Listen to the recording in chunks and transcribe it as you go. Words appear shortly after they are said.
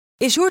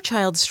Is your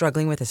child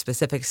struggling with a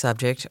specific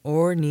subject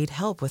or need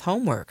help with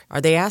homework?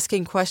 Are they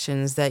asking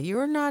questions that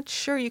you're not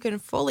sure you can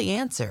fully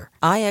answer?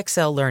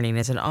 IXL Learning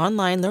is an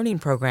online learning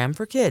program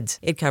for kids.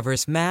 It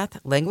covers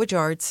math, language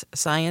arts,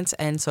 science,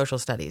 and social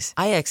studies.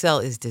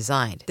 IXL is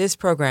designed. This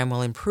program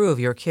will improve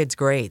your kids'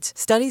 grades.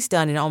 Studies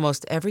done in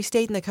almost every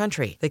state in the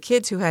country. The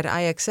kids who had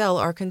IXL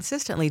are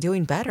consistently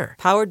doing better.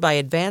 Powered by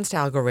advanced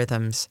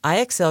algorithms,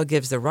 IXL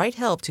gives the right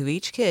help to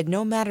each kid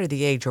no matter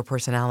the age or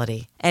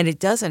personality. And it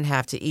doesn't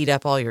have to eat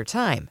up all your time.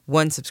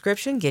 One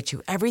subscription gets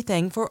you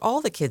everything for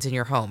all the kids in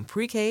your home,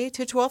 pre-K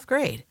to 12th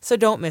grade. So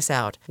don't miss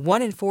out.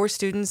 1 in 4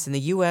 students in the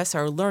U.S.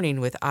 are learning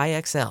with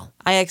IXL.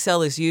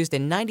 IXL is used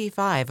in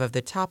 95 of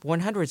the top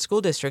 100 school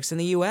districts in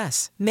the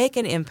U.S. Make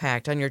an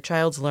impact on your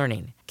child's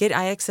learning. Get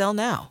IXL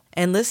now.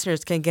 And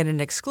listeners can get an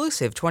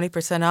exclusive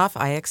 20% off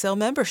IXL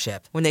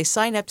membership when they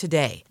sign up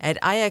today at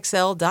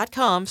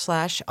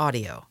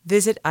IXL.com/audio.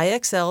 Visit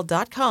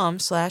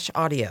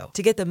IXL.com/audio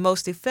to get the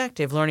most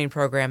effective learning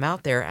program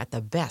out there at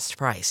the best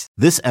price.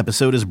 This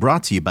episode is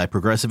brought to you by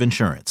Progressive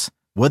Insurance.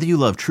 Whether you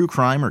love true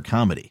crime or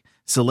comedy,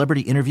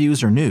 celebrity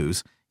interviews or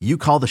news, you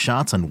call the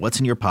shots on what's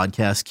in your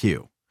podcast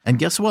queue. And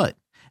guess what?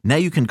 Now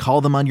you can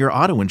call them on your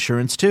auto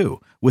insurance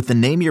too with the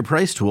Name Your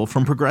Price tool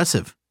from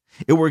Progressive.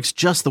 It works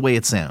just the way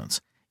it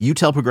sounds. You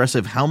tell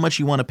Progressive how much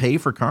you want to pay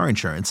for car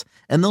insurance,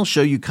 and they'll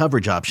show you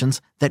coverage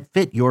options that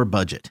fit your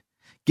budget.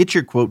 Get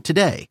your quote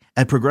today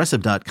at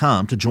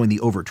Progressive.com to join the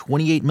over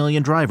 28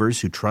 million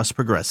drivers who trust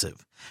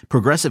Progressive.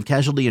 Progressive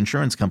Casualty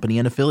Insurance Company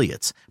and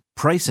Affiliates.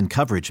 Price and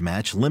coverage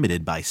match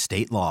limited by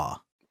state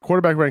law.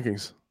 Quarterback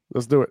rankings.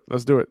 Let's do it.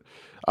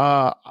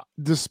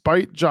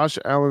 Despite Josh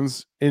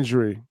Allen's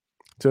injury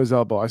to his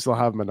elbow, I still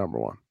have him at number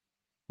 1.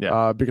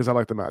 Yeah. Because I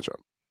like the matchup.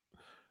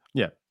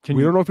 Yeah.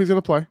 We don't know if he's going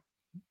to play.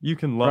 You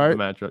can love the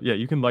matchup. Yeah,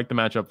 you can like the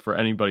matchup for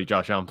anybody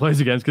Josh Allen plays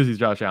against because he's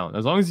Josh Allen.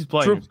 As long as he's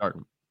playing, you start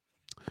him.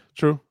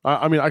 True.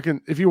 I mean, I can.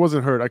 If he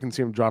wasn't hurt, I can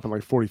see him dropping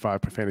like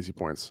 45 fantasy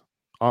points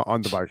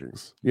on the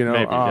Vikings. You know,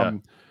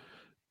 Maybe,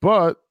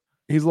 but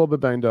he's a little bit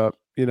banged up.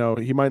 You know,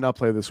 he might not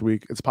play this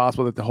week. It's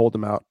possible that they hold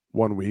him out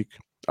 1 week.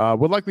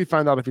 We'll likely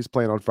find out if he's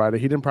playing on Friday.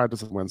 He didn't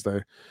practice on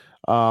Wednesday.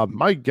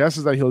 My guess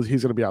is that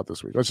he's going to be out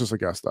this week. That's just a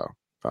guess, though.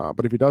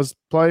 But if he does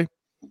play,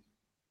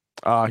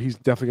 he's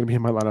definitely going to be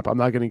in my lineup. I'm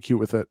not getting cute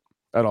with it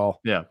at all.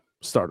 Yeah.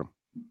 Start him.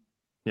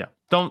 Yeah.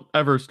 Don't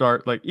ever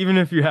start. Like, even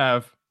if you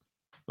have,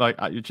 like,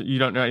 you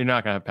don't know, you're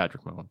not going to have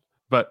Patrick Mahomes.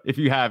 But if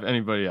you have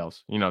anybody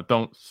else, you know,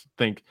 don't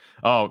think,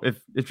 oh, if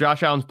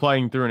Josh Allen's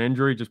playing through an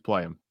injury, just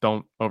play him.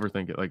 Don't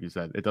overthink it. Like you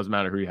said, it doesn't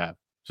matter who you have.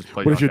 Just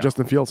play. What if you're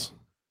Justin Fields?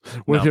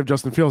 What if you have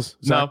Justin Fields?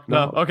 Zach,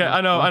 no. Okay,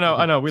 I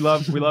know. We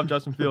love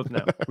Justin Fields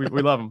now. We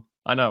love him.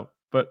 I know.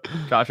 But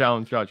Josh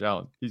Allen's Josh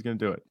Allen. He's going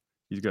to do it.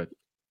 He's good.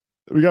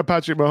 We got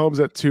Patrick Mahomes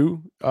at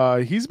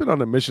 2. He's been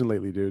on a mission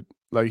lately, dude.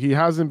 Like, he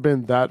hasn't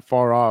been that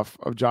far off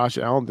of Josh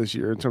Allen this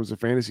year in terms of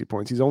fantasy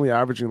points. He's only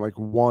averaging like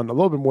a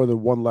little bit more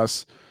than one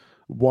less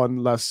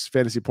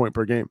fantasy point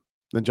per game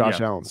than Josh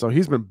Allen. So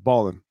he's been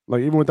balling.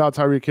 Like, even without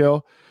Tyreek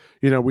Hill,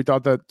 you know, we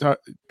thought that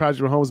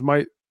Patrick Mahomes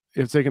might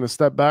have taken a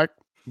step back,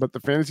 but the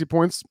fantasy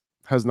points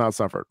has not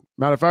suffered.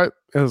 Matter of fact,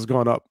 it has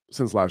gone up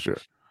since last year.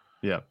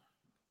 Yeah.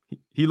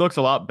 He looks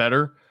a lot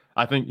better.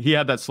 I think he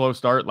had that slow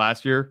start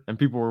last year, and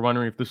people were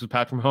wondering if this was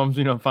Patrick Mahomes,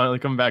 you know, finally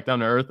coming back down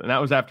to earth. And that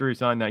was after he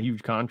signed that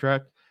huge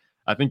contract.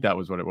 I think that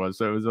was what it was.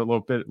 So it was a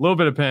little bit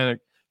of panic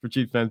for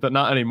Chiefs fans, but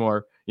not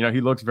anymore. You know,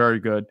 he looks very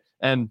good.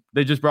 And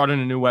they just brought in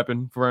a new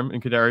weapon for him in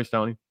Kadarius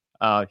Toney.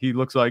 He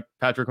looks like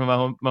Patrick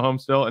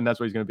Mahomes still, and that's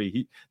what he's going to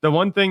be. The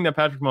one thing that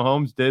Patrick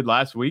Mahomes did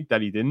last week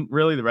that he didn't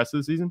really the rest of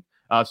the season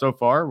so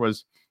far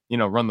was, you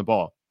know, run the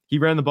ball. He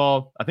ran the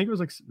ball. I think it was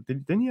like,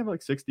 didn't he have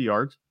like 60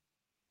 yards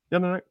the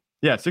other night?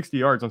 Yeah, 60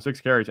 yards on 6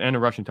 carries and a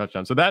rushing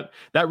touchdown. So that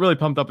really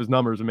pumped up his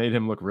numbers and made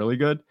him look really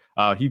good.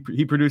 He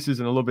produces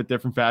in a little bit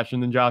different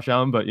fashion than Josh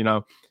Allen, but, you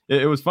know,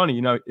 it was funny.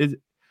 You know,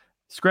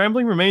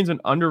 scrambling remains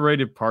an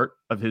underrated part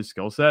of his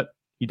skill set.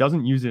 He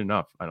doesn't use it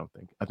enough, I don't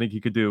think. I think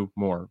he could do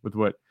more with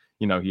what,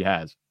 you know, he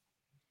has.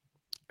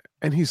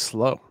 And he's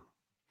slow.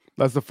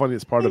 That's the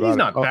funniest part about it. He's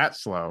not that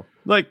slow.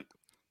 Like,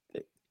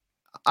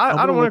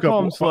 I don't want to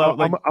call him slow. I'm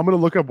going to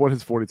look up what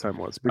his 40 time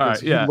was because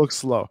he looks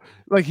slow.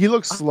 Like, he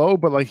looks slow,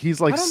 but like he's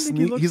like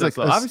he's like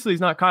slow. Obviously he's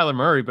not Kyler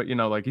Murray, but, you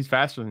know, like, he's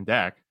faster than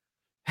Dak.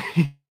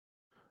 If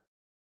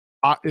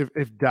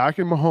Dak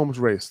and Mahomes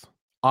raced,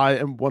 I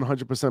am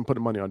 100%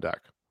 putting money on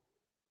Dak.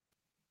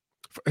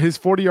 His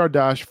 40-yard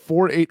dash,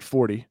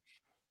 4.840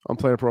 on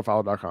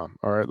playerprofile.com.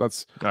 All right,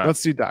 let's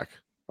see Dak.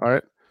 All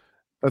right,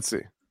 let's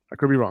see. I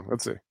could be wrong.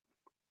 Let's see.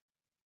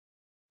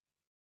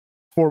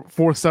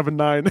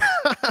 4.79.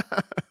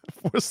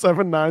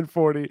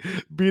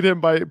 4.7940. Beat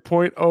him by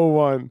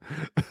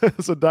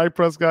 0.01. So Dak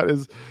Prescott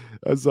is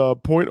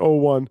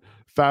 0.01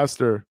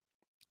 faster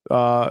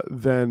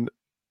than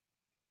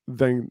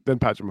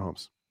Patrick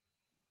Mahomes.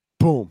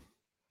 Boom.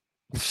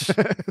 So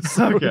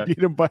okay. Beat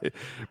him by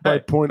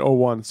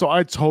 0.01. So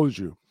I told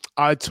you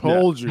that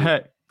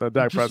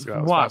Dak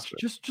Prescott was faster.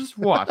 Just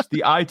watch.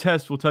 The eye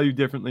test will tell you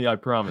differently, I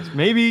promise.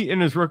 Maybe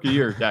in his rookie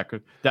year, Dak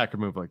could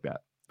move like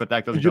that. but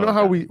that doesn't. You know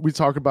how we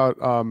talk about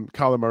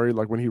Kyler Murray,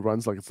 like when he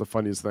runs, like it's the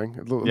funniest thing.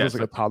 It looks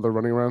like a toddler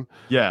running around.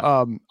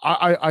 Yeah.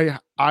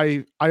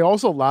 I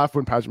also laugh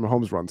when Patrick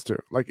Mahomes runs too.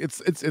 Like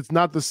it's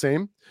not the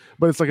same,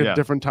 but it's like a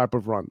different type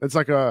of run. It's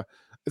like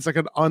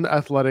an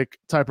unathletic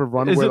type of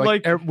run where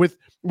like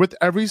with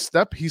every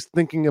step he's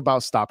thinking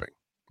about stopping.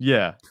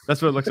 Yeah,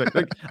 that's what it looks like.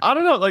 I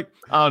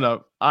don't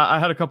know. I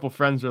had a couple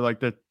friends who are like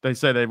that. They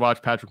say they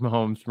watch Patrick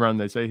Mahomes run.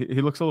 They say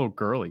he looks a little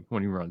girly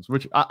when he runs,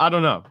 which I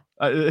don't know.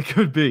 It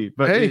could be,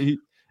 but hey,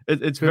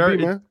 it's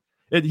very.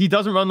 He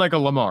doesn't run like a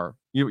Lamar.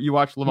 You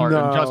watch Lamar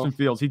and Justin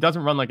Fields. He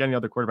doesn't run like any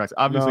other quarterbacks.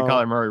 Obviously,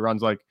 Kyler Murray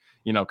runs like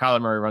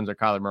Kyler Murray runs like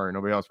Kyler Murray.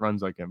 Nobody else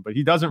runs like him, but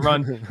he doesn't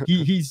run.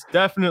 He's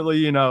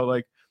definitely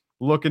like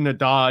looking to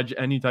dodge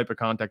any type of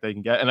contact they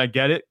can get, and I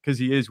get it because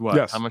he is what?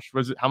 Yes. How much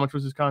was it? How much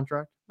was his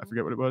contract? I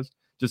forget what it was.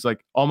 Just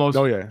like almost.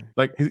 Oh yeah,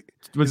 like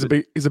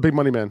he's a big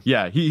money man.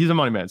 Yeah, he's a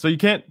money man. So you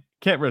can't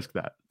risk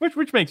that,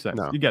 which makes sense.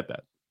 No. You get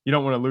that. You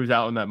don't want to lose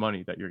out on that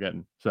money that you're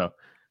getting. So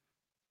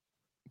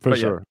for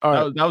sure.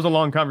 Yeah, that was a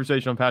long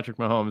conversation on Patrick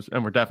Mahomes,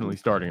 and we're definitely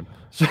starting him.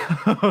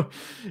 So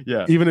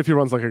yeah, even if he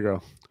runs like a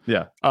girl.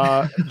 Yeah.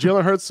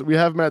 Jalen Hurts, we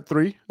have him at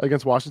 3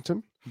 against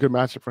Washington. Good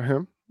matchup for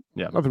him.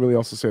 Yeah, nothing really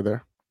else to say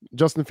there.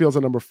 Justin Fields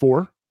at number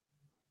 4.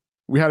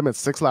 We had him at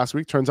 6 last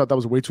week. Turns out that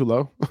was way too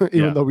low,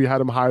 even though we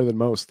had him higher than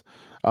most.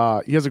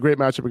 He has a great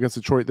matchup against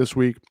Detroit this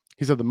week.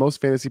 He's had the most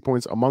fantasy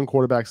points among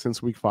quarterbacks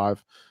since week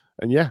 5.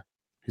 And yeah,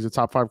 he's a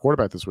top 5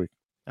 quarterback this week.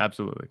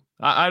 Absolutely.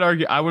 I'd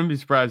argue I wouldn't be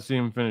surprised to see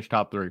him finish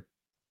top 3.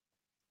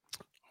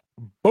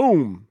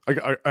 Boom.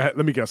 Let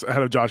me guess,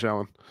 ahead of Josh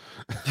Allen.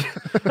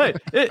 Hey,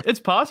 it's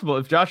possible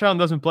if Josh Allen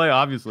doesn't play,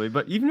 obviously.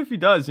 But even if he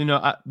does, the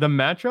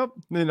matchup,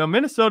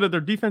 Minnesota,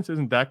 their defense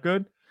isn't that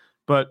good,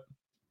 but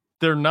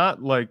they're not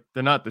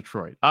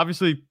Detroit.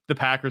 Obviously, the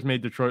Packers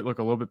made Detroit look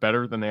a little bit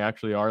better than they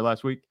actually are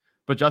last week.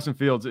 But Justin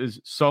Fields is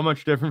so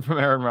much different from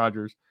Aaron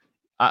Rodgers.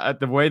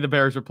 The way the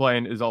Bears are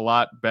playing is a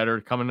lot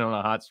better, coming on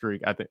a hot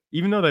streak. I think,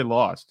 even though they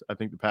lost, I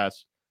think the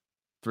past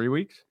 2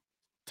 weeks.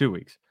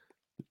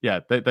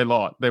 Yeah, they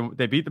lost.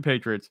 They beat the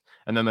Patriots,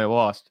 and then they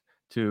lost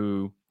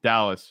to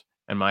Dallas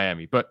and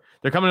Miami. But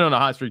they're coming on a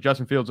hot streak.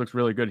 Justin Fields looks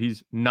really good.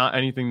 He's not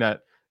anything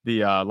that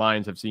the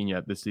Lions have seen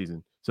yet this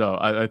season. So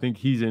I think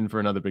he's in for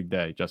another big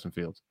day, Justin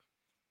Fields.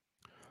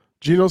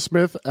 Geno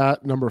Smith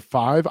at number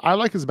 5. I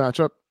like his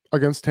matchup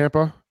against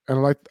Tampa,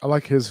 and I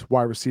like his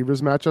wide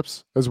receivers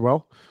matchups as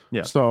well.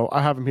 Yeah. So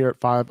I have him here at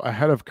 5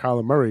 ahead of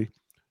Kyler Murray,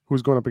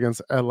 who's going up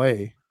against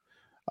LA.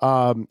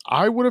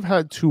 I would have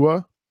had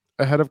Tua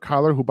ahead of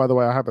Kyler, who, by the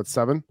way, I have at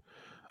 7.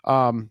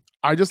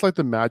 I just like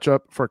the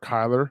matchup for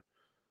Kyler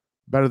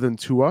better than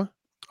Tua.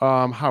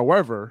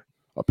 However,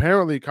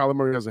 apparently Kyler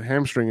Murray has a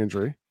hamstring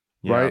injury,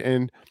 right?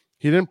 And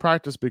he didn't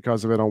practice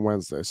because of it on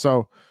Wednesday.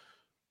 So,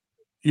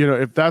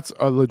 if that's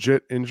a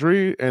legit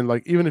injury, and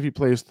like even if he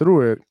plays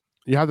through it,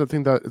 you have to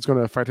think that it's going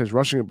to affect his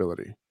rushing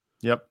ability.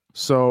 Yep.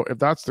 So if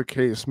that's the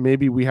case,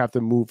 maybe we have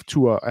to move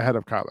Tua ahead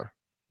of Kyler.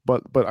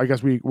 But I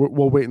guess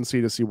we'll wait and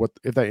see to see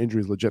if that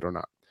injury is legit or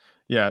not.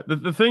 Yeah.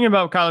 The thing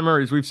about Kyler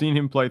Murray is we've seen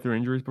him play through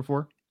injuries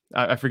before.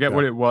 I forget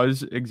what it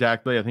was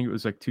exactly. I think it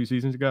was like 2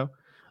 seasons ago.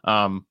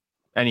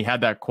 And he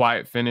had that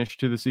quiet finish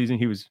to the season.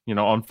 He was,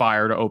 on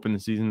fire to open the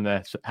season.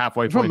 The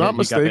halfway point, he got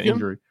the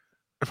injury.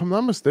 If I'm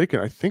not mistaken,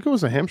 I think it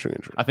was a hamstring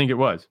injury. I think it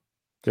was.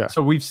 Yeah.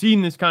 So we've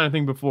seen this kind of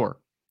thing before,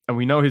 and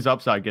we know his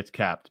upside gets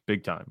capped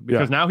big time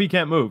because now he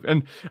can't move.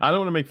 And I don't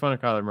want to make fun of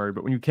Kyler Murray,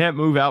 but when you can't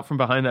move out from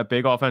behind that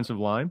big offensive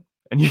line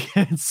and you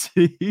can't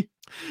see,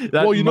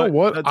 well, you know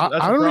what? That's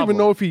I don't even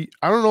know if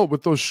I don't know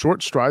with those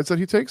short strides that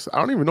he takes. I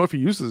don't even know if he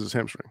uses his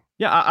hamstring.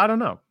 Yeah, I don't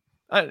know.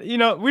 We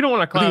don't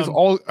want to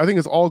clown. I think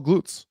it's all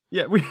glutes.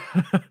 Yeah, we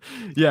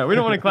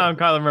don't want to clown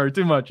Kyler Murray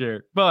too much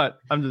here, but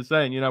I'm just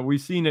saying,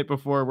 we've seen it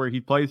before where he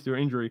plays through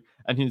injury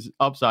and his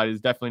upside is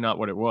definitely not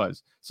what it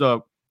was.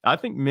 So I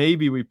think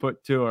maybe we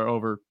put Tua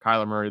over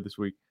Kyler Murray this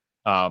week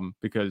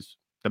because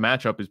the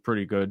matchup is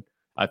pretty good,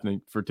 I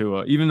think, for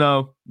Tua. Even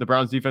though the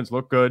Browns defense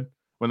looked good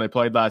when they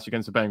played last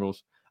against the Bengals,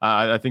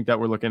 I think that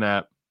we're looking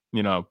at,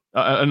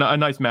 a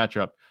nice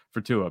matchup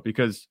for Tua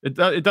because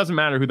it doesn't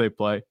matter who they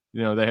play.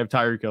 They have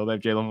Tyreek Hill, they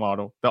have Jalen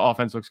Waddle. The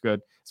offense looks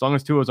good. As long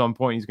as Tua's on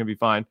point, he's going to be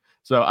fine.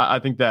 So I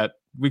think that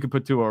we could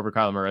put Tua over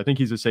Kyler Murray. I think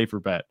he's a safer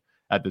bet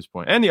at this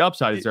point. And the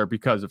upside is there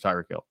because of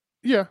Tyreek Hill.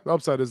 Yeah, the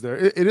upside is there.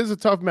 It is a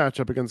tough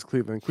matchup against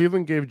Cleveland.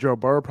 Cleveland gave Joe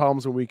Burrow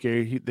problems in week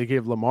 8. They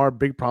gave Lamar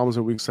big problems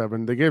in week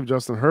 7. They gave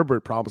Justin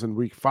Herbert problems in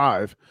week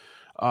 5.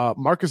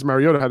 Marcus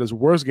Mariota had his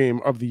worst game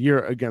of the year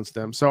against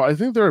them. So I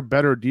think they're a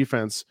better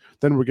defense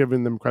than we're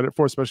giving them credit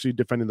for, especially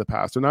defending the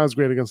pass. They're not as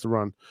great against the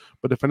run,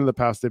 but defending the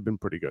pass, they've been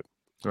pretty good.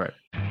 Right.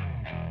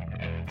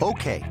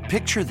 Okay,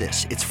 picture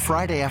this. It's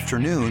Friday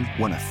afternoon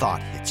when a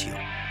thought hits you.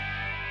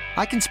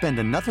 I can spend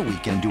another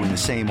weekend doing the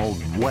same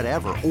old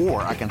whatever,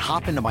 or I can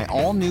hop into my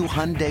all-new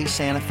Hyundai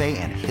Santa Fe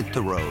and hit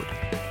the road.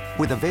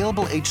 With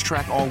available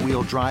H-Track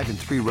all-wheel drive and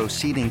 3-row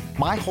seating,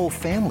 my whole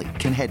family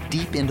can head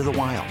deep into the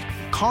wild.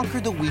 Conquer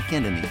the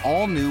weekend in the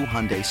all-new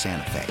Hyundai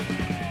Santa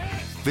Fe.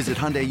 Visit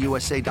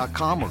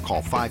HyundaiUSA.com or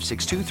call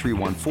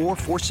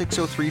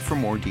 562-314-4603 for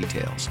more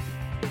details.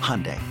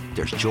 Hyundai,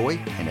 There's joy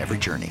in every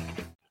journey.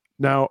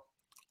 Now,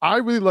 I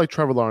really like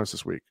Trevor Lawrence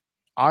this week.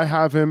 I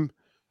have him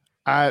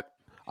at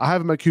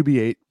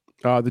QB8.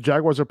 The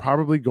Jaguars are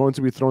probably going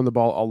to be throwing the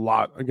ball a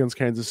lot against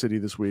Kansas City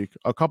this week.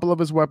 A couple of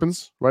his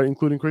weapons, right,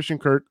 including Christian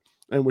Kirk,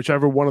 and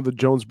whichever one of the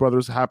Jones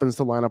brothers happens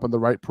to line up on the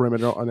right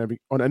perimeter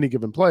on any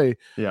given play.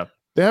 Yeah.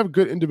 They have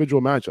good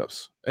individual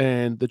matchups,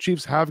 and the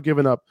Chiefs have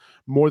given up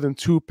more than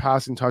 2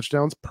 passing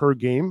touchdowns per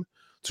game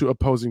to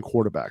opposing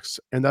quarterbacks,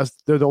 and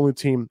they're the only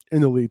team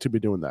in the league to be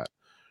doing that.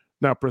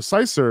 Now,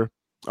 Preciser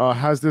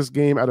has this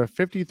game at a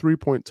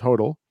 53-point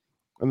total,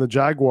 and the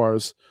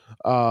Jaguars,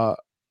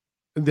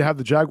 they have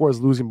the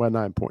Jaguars losing by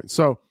 9 points.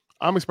 So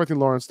I'm expecting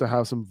Lawrence to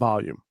have some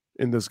volume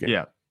in this game.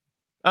 Yeah.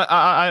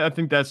 I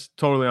think that's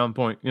totally on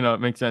point. It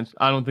makes sense.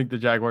 I don't think the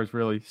Jaguars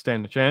really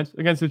stand a chance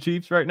against the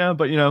Chiefs right now,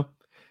 but you don't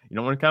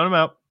want to count them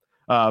out.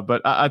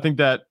 But I think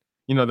that,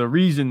 the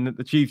reason that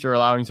the Chiefs are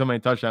allowing so many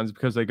touchdowns is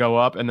because they go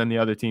up and then the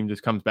other team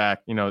just comes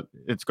back.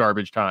 It's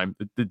garbage time.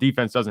 The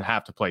defense doesn't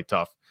have to play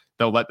tough.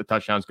 They'll let the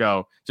touchdowns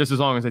go just as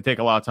long as they take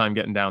a lot of time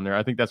getting down there.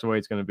 I think that's the way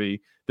it's going to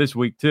be this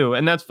week too.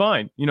 And that's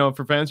fine.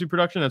 For fantasy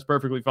production, that's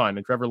perfectly fine.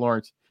 And Trevor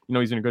Lawrence,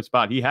 he's in a good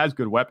spot. He has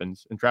good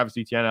weapons. And Travis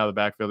Etienne out of the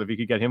backfield, if you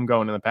could get him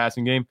going in the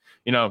passing game,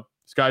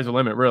 sky's the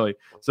limit, really.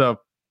 So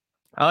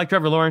I like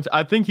Trevor Lawrence.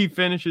 I think he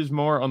finishes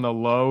more on the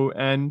low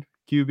end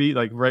QB.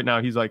 Like right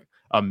now, he's like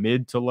a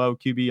mid to low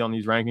QB on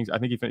these rankings. I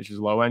think he finishes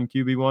low end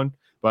QB1.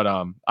 But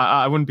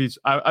I wouldn't be.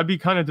 I'd be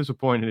kind of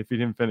disappointed if he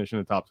didn't finish in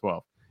the top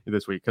 12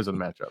 this week because of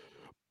the matchup.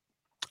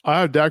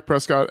 I have Dak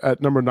Prescott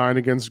at number 9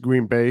 against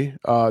Green Bay.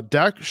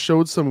 Dak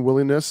showed some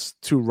willingness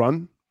to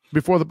run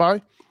before the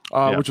bye,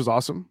 which was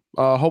awesome.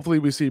 Hopefully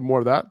we see more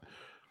of that.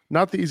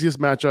 Not the easiest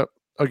matchup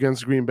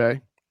against Green Bay.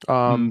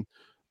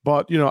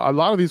 But, a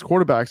lot of these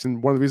quarterbacks,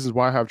 and one of the reasons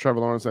why I have Trevor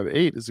Lawrence at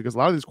 8 is because a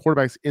lot of these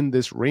quarterbacks in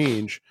this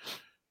range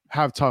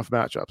have tough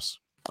matchups.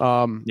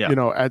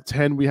 At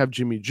 10, we have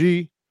Jimmy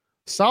G.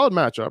 Solid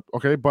matchup,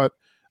 okay? But,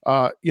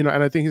 and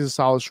I think he's a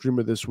solid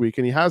streamer this week,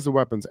 and he has the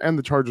weapons, and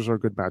the Chargers are a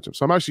good matchup.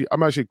 So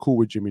I'm actually cool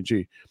with Jimmy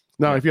G.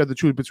 Now, if you had to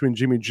choose between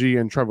Jimmy G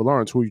and Trevor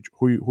Lawrence, who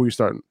you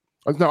starting?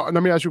 Now,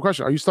 let me ask you a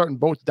question. Are you starting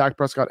both Dak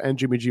Prescott and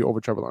Jimmy G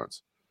over Trevor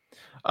Lawrence?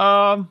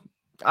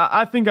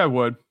 I think I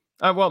would.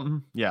 I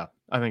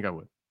think I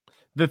would.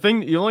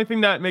 The only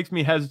thing that makes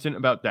me hesitant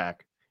about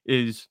Dak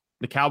is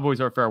the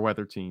Cowboys are a fair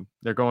weather team.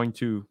 They're going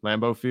to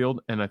Lambeau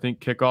Field, and I think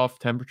kickoff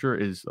temperature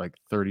is like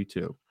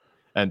 32.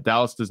 And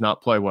Dallas does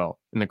not play well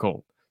in the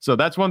cold. So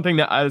that's one thing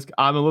that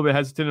I'm a little bit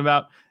hesitant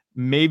about.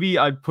 Maybe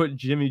I'd put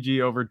Jimmy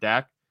G over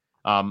Dak.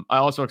 I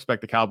also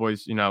expect the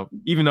Cowboys,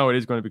 even though it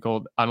is going to be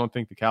cold, I don't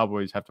think the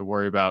Cowboys have to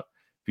worry about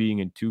being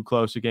in too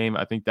close a game.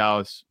 I think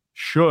Dallas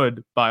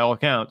should, by all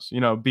accounts,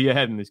 be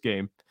ahead in this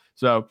game.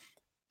 So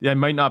they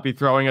might not be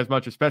throwing as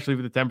much, especially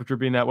with the temperature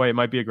being that way. It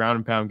might be a ground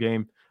and pound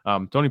game.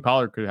 Tony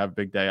Pollard could have a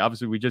big day.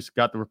 Obviously, we just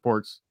got the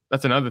reports.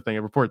 That's another thing,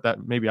 a report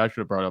that maybe I should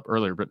have brought up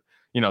earlier. But,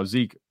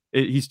 Zeke,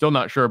 he's still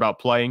not sure about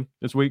playing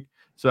this week.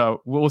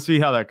 So we'll see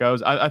how that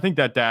goes. I think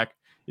that Dak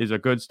is a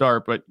good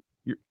start, but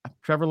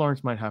Trevor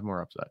Lawrence might have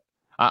more upside.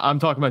 I'm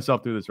talking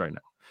myself through this right now.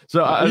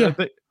 So I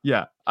think,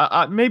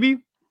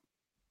 maybe.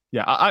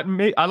 Yeah,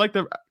 I like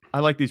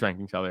these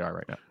rankings how they are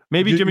right now.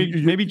 Maybe Jimmy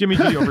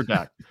G over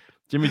Dak.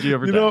 Jimmy G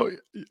over Dak.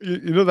 You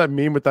know that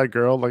meme with that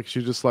girl? Like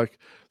she's like,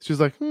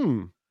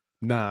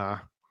 nah.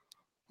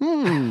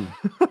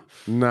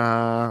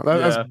 Nah.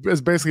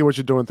 That's basically what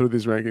you're doing through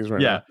these rankings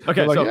right now. Yeah.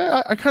 Okay. Like,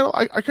 so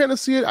I kind of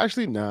see it.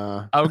 Actually,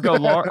 nah. I would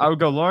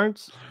go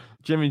Lawrence,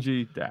 Jimmy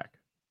G, Dak.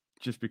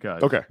 Just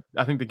because. Okay.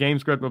 I think the game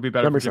script will be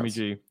better for Jimmy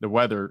G. The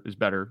weather is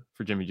better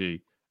for Jimmy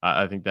G.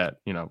 I think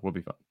that, will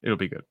be fun. It'll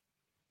be good.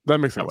 That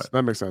makes sense.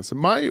 That makes sense.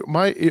 My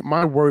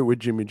worry with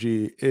Jimmy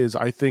G is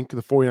I think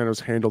the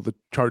 49ers handled the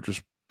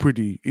Chargers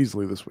pretty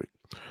easily this week.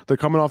 They're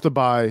coming off the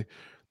bye.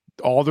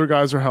 All their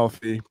guys are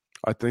healthy.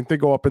 I think they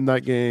go up in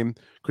that game.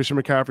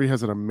 Christian McCaffrey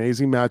has an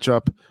amazing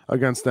matchup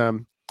against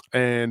them,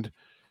 and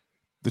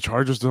the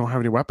Chargers don't have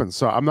any weapons.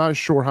 So I'm not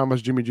sure how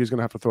much Jimmy G is going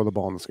to have to throw the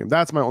ball in this game.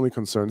 That's my only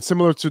concern.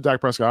 Similar to Dak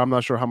Prescott, I'm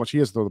not sure how much he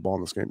has to throw the ball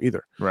in this game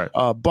either. Right.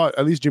 But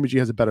at least Jimmy G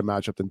has a better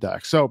matchup than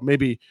Dak. So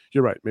maybe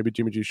you're right. Maybe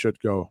Jimmy G should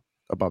go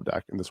above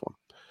Dak in this one.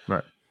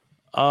 Right.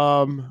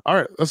 All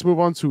right. Let's move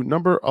on to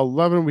number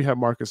 11. We have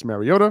Marcus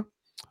Mariota.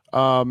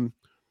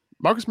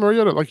 Marcus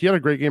Mariota, he had a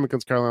great game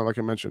against Carolina, like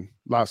I mentioned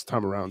last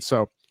time around.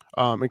 So,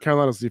 and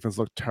Carolina's defense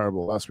looked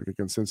terrible last week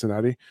against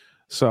Cincinnati.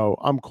 So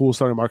I'm cool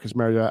starting Marcus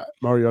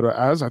Mariota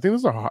as I think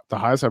this is the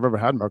highest I've ever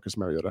had Marcus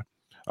Mariota.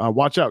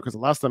 Watch out, because the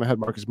last time I had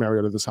Marcus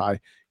Mariota this high,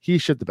 he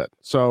shit the bed.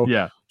 So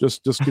yeah,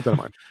 just keep that in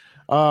mind.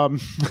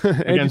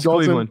 Against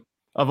Dalton, Cleveland,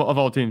 of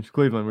all teams,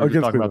 Cleveland. We were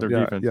just talking about their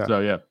defense. Yeah. So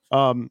yeah.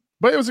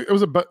 But it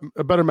was a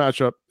better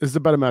matchup. It's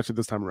a better matchup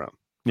this time around.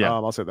 Yeah,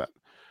 I'll say that.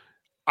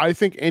 I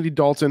think Andy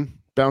Dalton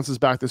bounces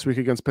back this week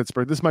against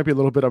Pittsburgh. This might be a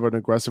little bit of an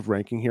aggressive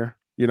ranking here,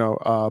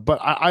 but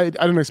I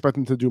didn't expect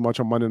him to do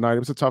much on Monday night. It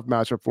was a tough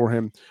matchup for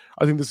him.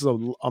 I think this is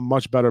a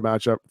much better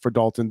matchup for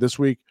Dalton this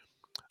week.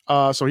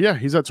 So yeah,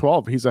 he's at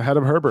 12. He's ahead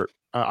of Herbert.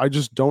 I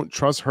just don't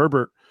trust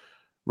Herbert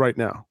right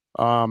now.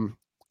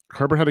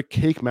 Herbert had a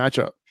cake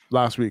matchup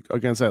last week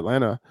against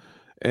Atlanta.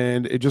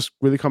 And it just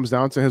really comes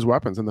down to his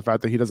weapons and the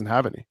fact that he doesn't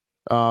have any.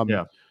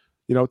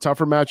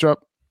 Tougher matchup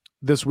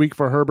this week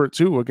for Herbert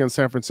too against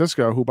San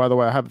Francisco, who, by the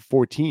way, I have at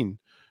 14.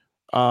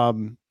 I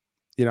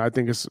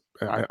think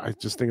I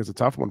just think it's a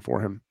tough one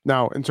for him.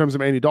 Now, in terms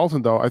of Andy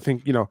Dalton, though, I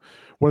think,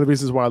 one of the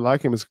reasons why I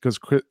like him is because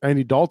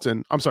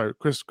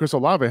Chris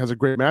Olave has a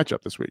great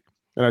matchup this week.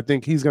 And I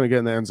think he's going to get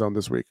in the end zone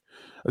this week.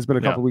 It's been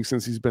a couple weeks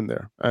since he's been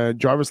there.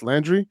 Jarvis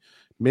Landry,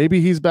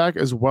 maybe he's back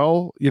as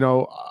well.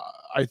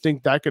 I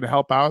think that could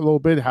help out a little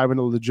bit, having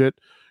a legit,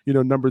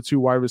 number 2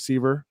 wide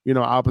receiver,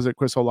 opposite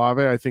Chris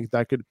Olave. I think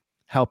that could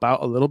help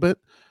out a little bit.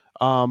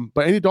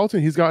 But Andy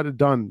Dalton, he's got it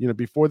done,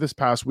 before this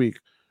past week,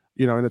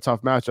 in a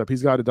tough matchup.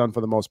 He's got it done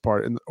for the most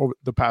part over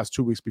the past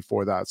 2 weeks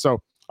before that.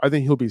 So I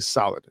think he'll be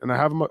solid. And I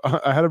have him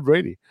ahead of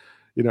Brady,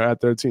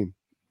 at 13.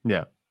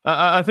 Yeah.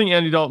 I think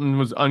Andy Dalton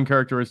was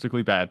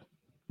uncharacteristically bad,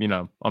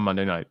 on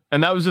Monday night.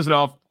 And that was just an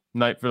off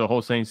night for the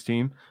whole Saints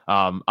team.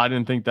 I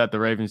didn't think that the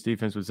Ravens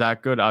defense was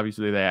that good.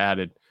 Obviously, they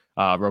added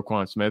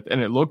Roquan Smith,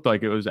 and it looked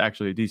like it was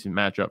actually a decent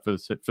matchup for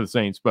the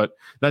Saints, but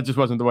that just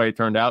wasn't the way it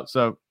turned out.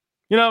 So,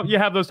 you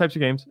have those types of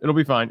games. It'll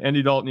be fine.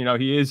 Andy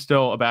Dalton, he is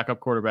still a backup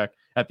quarterback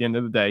at the end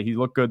of the day. He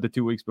looked good the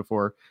 2 weeks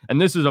before,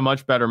 and this is a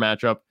much better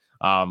matchup.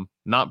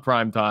 Not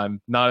prime time,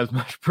 not as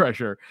much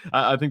pressure.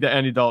 I think that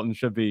Andy Dalton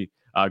should be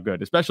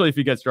good, especially if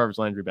he gets Jarvis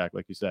Landry back,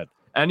 like you said.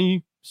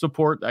 Any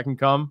support that can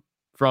come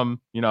from,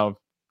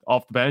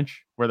 off the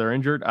bench where they're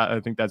injured, I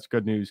think that's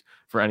good news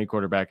for any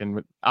quarterback. And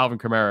with Alvin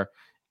Kamara,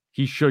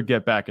 he should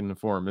get back in the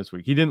form this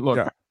week. He didn't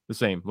look the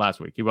same last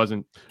week. He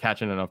wasn't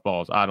catching enough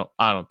balls. I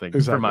don't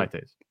think, for my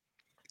taste.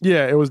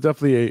 Yeah, it was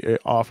definitely a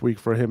off week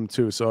for him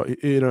too. So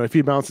if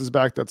he bounces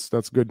back, that's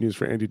good news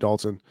for Andy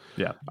Dalton.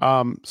 Yeah.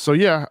 I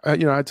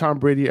had Tom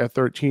Brady at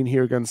 13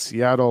 here against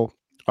Seattle.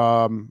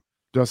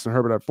 Justin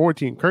Herbert at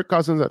 14. Kirk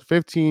Cousins at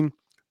 15.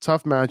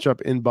 Tough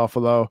matchup in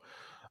Buffalo.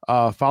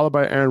 Followed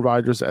by Aaron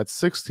Rodgers at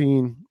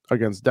 16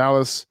 against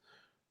Dallas.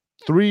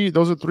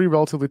 Those are 3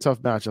 relatively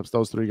tough matchups.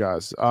 Those 3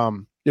 guys.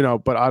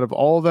 But out of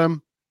all of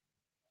them,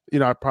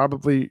 I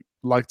probably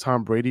like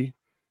Tom Brady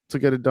to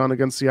get it done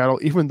against Seattle,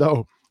 even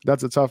though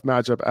that's a tough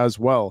matchup as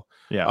well.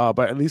 Yeah.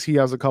 But at least he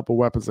has a couple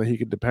weapons that he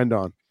can depend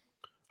on.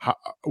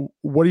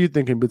 What are you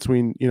thinking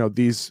between,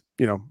 these,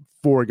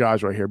 4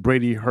 guys right here?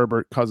 Brady,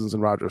 Herbert, Cousins,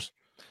 and Rodgers.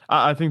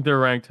 I think they're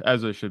ranked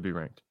as they should be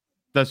ranked.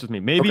 That's just me.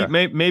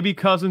 Maybe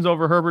Cousins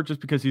over Herbert just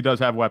because he does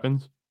have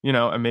weapons,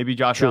 and maybe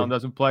Josh Allen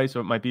doesn't play. So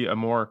it might be a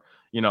more,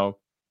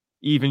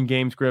 even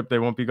game script. They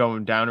won't be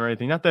going down or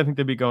anything. Not that I think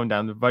they'd be going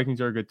down. The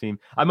Vikings are a good team.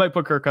 I might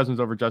put Kirk Cousins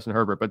over Justin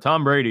Herbert, but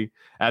Tom Brady,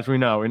 as we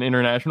know, in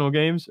international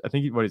games, I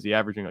think what is he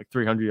averaging, like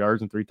 300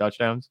 yards and 3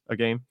 touchdowns a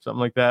game,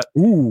 something like that.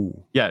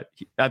 Ooh, yeah.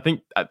 I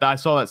think I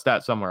saw that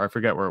stat somewhere. I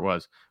forget where it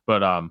was,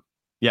 but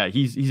yeah,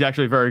 he's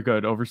actually very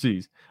good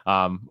overseas.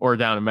 Or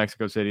down in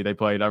Mexico City, they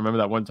played. I remember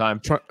that one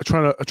time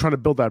trying to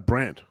build that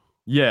brand.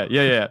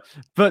 Yeah.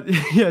 But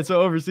yeah,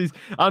 so overseas,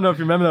 I don't know if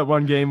you remember that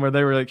one game where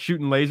they were like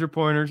shooting laser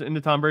pointers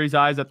into Tom Brady's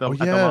eyes at the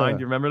line. Do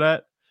you remember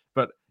that?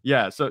 But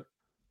yeah, so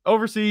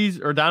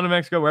overseas or down in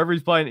Mexico, wherever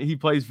he's playing, he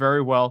plays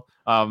very well.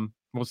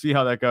 We'll see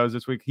how that goes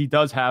this week. He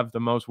does have the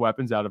most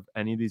weapons out of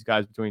any of these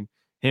guys between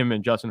him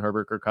and Justin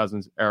Herbert, Kirk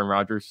Cousins, Aaron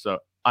Rodgers. So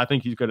I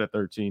think he's good at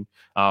 13.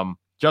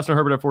 Justin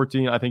Herbert at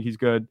 14, I think he's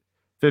good.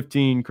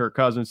 15, Kirk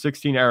Cousins.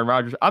 16, Aaron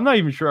Rodgers. I'm not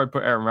even sure I'd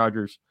put Aaron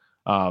Rodgers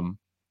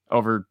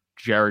over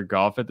Jared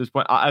Goff at this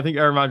point. I think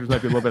Aaron Rodgers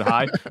might be a little bit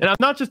high. And I'm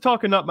not just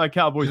talking up my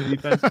Cowboys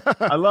defense.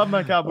 I love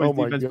my Cowboys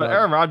defense, but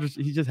Aaron Rodgers,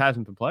 he just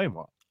hasn't been playing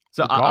well.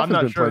 So I'm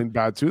not sure. Playing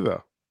bad too,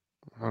 though.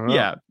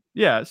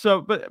 Yeah. So,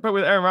 but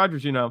with Aaron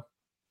Rodgers,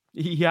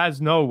 he has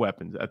no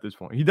weapons at this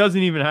point. He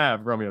doesn't even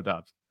have Romeo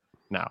Doubs.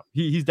 Now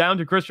he's down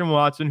to Christian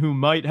Watson, who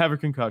might have a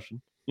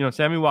concussion.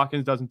 Sammy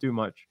Watkins doesn't do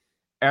much.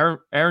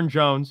 Aaron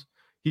Jones,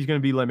 he's going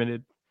to be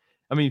limited.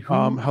 I mean,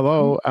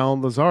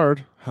 Alan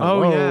Lazard.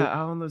 Hello. Oh yeah,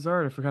 Alan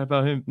Lazard. I forgot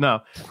about him. No,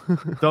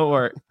 don't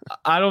worry.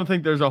 I don't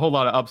think there's a whole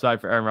lot of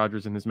upside for Aaron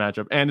Rodgers in this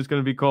matchup, and it's going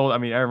to be cold. I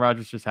mean, Aaron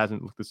Rodgers just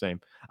hasn't looked the same.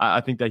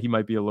 I think that he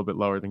might be a little bit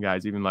lower than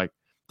guys. Even like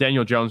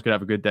Daniel Jones could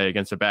have a good day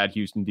against a bad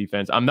Houston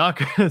defense. I'm not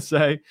going to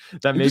say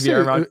that maybe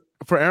Aaron Rodgers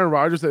for Aaron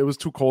Rodgers that it was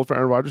too cold for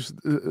Aaron Rodgers.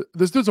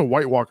 This dude's a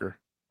White Walker.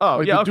 Oh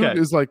yeah, the dude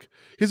is like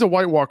he's a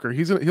White Walker.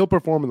 He'll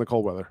perform in the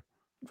cold weather.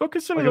 Well,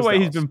 considering the way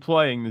he's been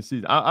playing this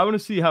season, I want to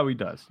see how he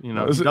does.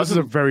 This is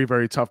a very,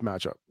 very tough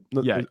matchup.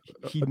 Yeah,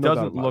 he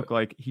doesn't look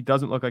like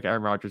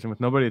Aaron Rodgers, and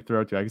with nobody to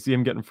throw to, I can see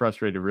him getting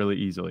frustrated really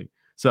easily.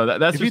 So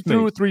that's if he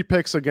threw 3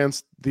 picks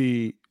against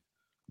the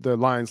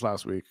Lions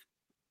last week,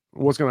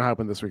 what's going to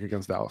happen this week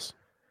against Dallas?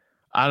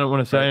 I don't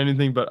want to say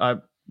anything,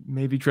 but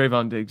maybe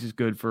Trayvon Diggs is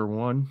good for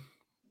 1,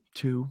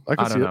 2.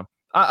 I don't know.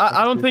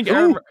 I don't think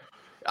Aaron.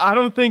 I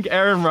don't think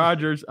Aaron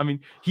Rodgers. I mean,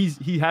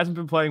 he hasn't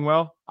been playing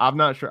well. I'm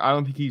not sure. I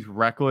don't think he's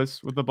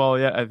reckless with the ball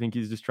yet. I think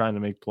he's just trying to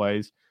make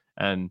plays.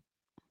 And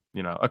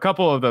a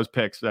couple of those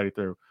picks that he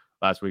threw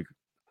last week,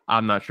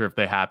 I'm not sure if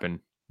they happen.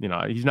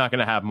 He's not going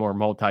to have more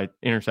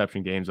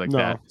multi-interception games like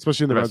that,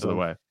 especially in the rest of the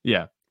way.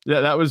 Yeah,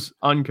 that was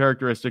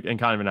uncharacteristic and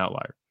kind of an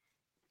outlier.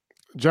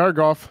 Jared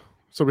Goff.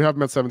 So we have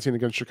him at 17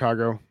 against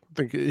Chicago.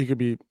 think he could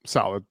be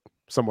solid,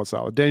 somewhat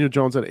solid. Daniel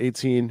Jones at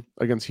 18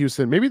 against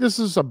Houston. Maybe this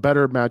is a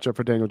better matchup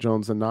for Daniel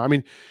Jones than not. I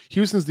mean,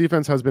 Houston's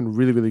defense has been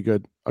really, really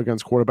good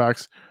against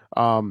quarterbacks.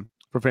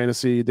 For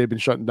fantasy, they've been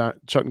shutting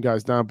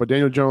guys down. But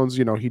Daniel Jones,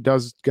 he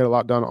does get a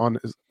lot done on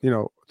his,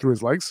 through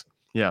his legs.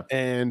 Yeah.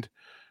 And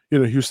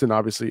Houston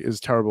obviously is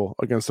terrible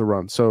against the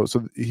run. So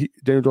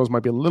Daniel Jones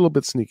might be a little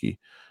bit sneaky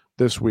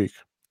this week.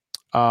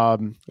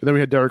 And then we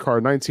had Derek Carr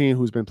at 19,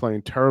 who's been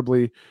playing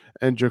terribly,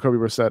 and Jacoby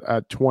Brissett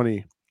at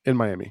 20 in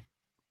Miami.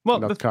 Well,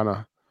 and that's kind of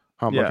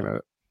how I'm looking at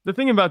it. The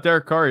thing about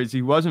Derek Carr is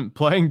he wasn't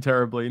playing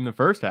terribly in the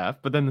first half,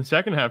 but then the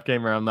second half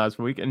came around last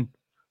week, and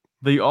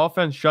the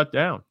offense shut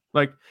down.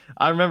 Like,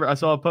 I remember I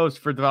saw a post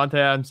for Devontae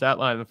Adams' stat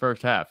line in the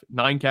first half.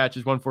 9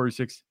 catches,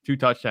 146, 2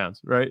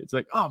 touchdowns, right? It's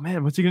like, oh,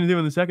 man, what's he going to do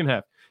in the second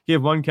half? He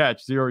had 1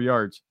 catch, 0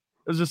 yards.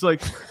 It was just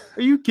like,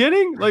 are you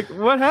kidding? Like,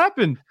 what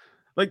happened?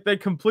 Like, they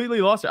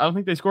completely lost it. I don't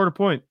think they scored a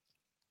point.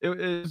 It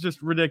was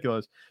just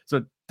ridiculous.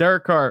 So,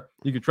 Derek Carr,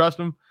 you can trust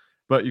him,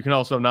 but you can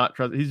also not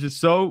trust him. He's just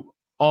so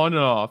on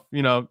and off.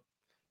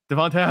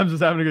 Devontae Adams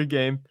was having a good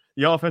game.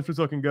 The offense was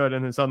looking good,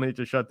 and then suddenly it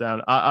just shut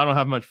down. I don't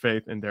have much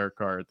faith in Derek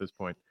Carr at this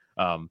point.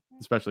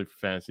 Especially for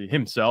fantasy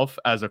himself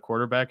as a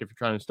quarterback. If you're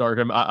trying to start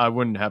him, I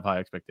wouldn't have high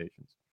expectations.